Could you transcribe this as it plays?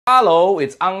Hello,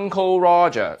 it's Uncle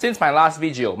Roger. Since my last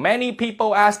video, many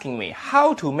people asking me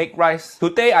how to make rice.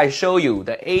 Today I show you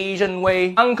the Asian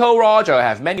way. Uncle Roger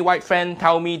have many white friends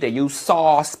tell me they use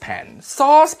saucepan.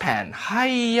 Saucepan?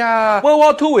 Hiya! World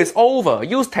War II is over.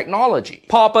 Use technology.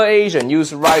 Proper Asian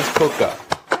use rice cooker.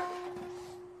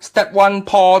 Step 1.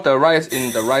 Pour the rice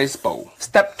in the rice bowl.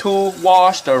 Step 2.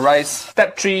 Wash the rice.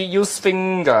 Step 3. Use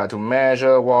finger to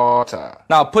measure water.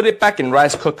 Now put it back in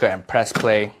rice cooker and press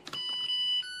play.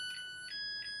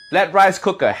 Let rice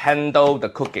cooker handle the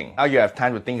cooking. Now you have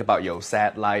time to think about your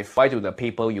sad life. Why do the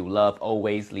people you love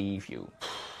always leave you?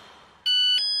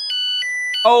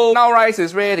 Oh, now rice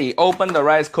is ready. Open the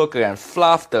rice cooker and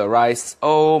fluff the rice.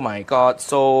 Oh my god,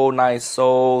 so nice,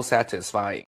 so satisfying.